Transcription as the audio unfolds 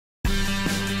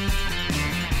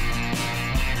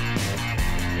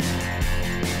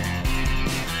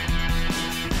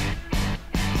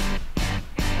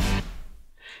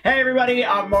Hey everybody,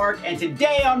 I'm Mark, and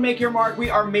today on Make Your Mark,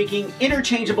 we are making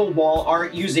interchangeable wall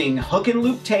art using hook and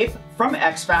loop tape from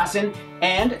X-Fasten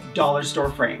and dollar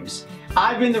store frames.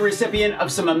 I've been the recipient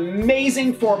of some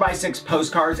amazing 4x6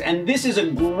 postcards, and this is a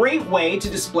great way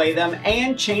to display them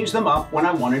and change them up when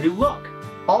I want a new look.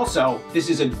 Also,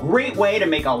 this is a great way to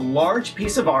make a large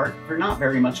piece of art for not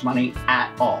very much money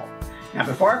at all. Now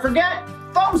before I forget,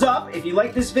 thumbs up if you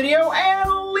like this video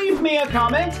and leave me a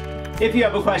comment if you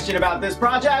have a question about this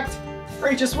project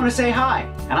or you just want to say hi.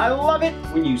 And I love it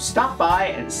when you stop by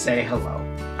and say hello.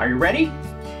 Are you ready?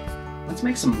 Let's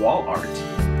make some wall art.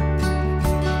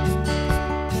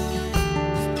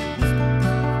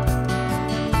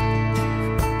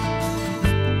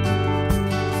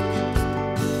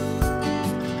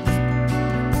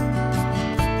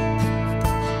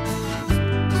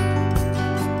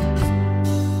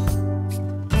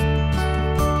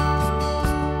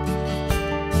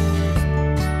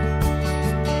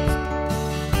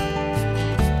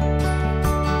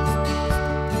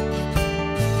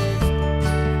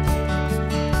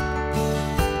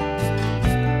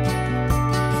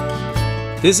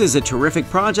 This is a terrific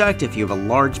project if you have a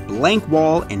large blank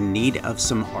wall in need of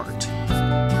some art.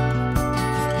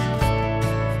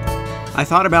 I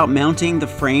thought about mounting the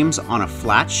frames on a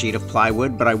flat sheet of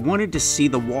plywood, but I wanted to see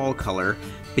the wall color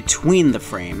between the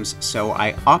frames, so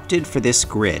I opted for this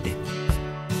grid.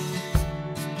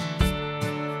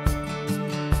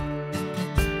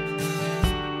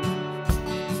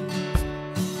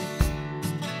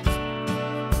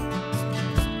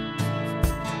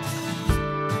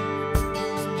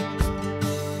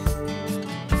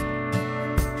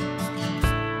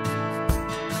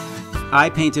 I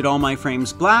painted all my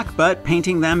frames black, but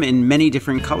painting them in many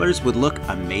different colors would look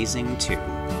amazing too.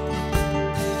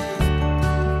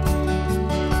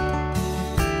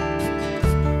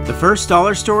 The first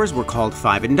dollar stores were called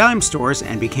 5 and dime stores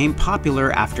and became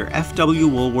popular after F.W.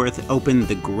 Woolworth opened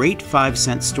the Great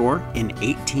 5-Cent Store in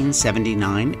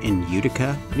 1879 in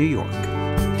Utica, New York.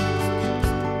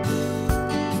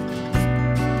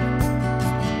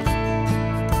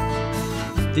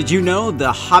 Did you know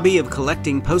the hobby of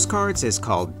collecting postcards is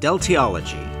called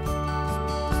deltiology?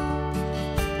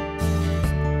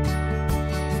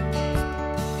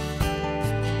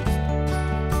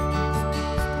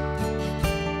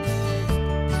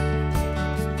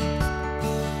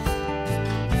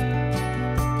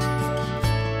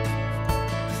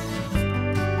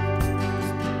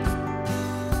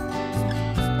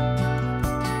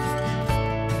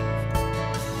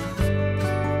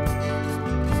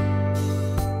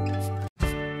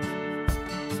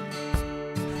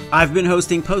 I've been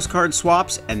hosting postcard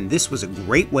swaps, and this was a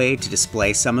great way to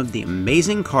display some of the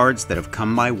amazing cards that have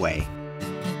come my way.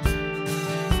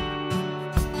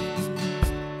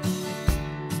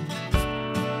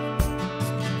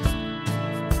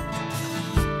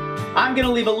 I'm going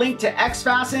to leave a link to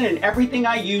X-Fasten and everything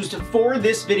I used for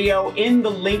this video in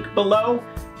the link below.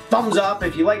 Thumbs up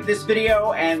if you like this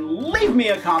video, and leave me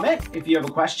a comment if you have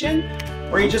a question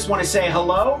or you just want to say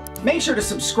hello. Make sure to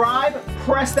subscribe,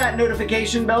 press that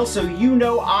notification bell so you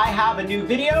know I have a new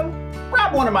video.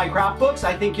 Grab one of my craft books,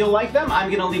 I think you'll like them. I'm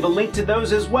going to leave a link to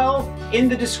those as well in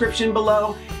the description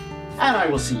below, and I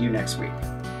will see you next week.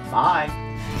 Bye.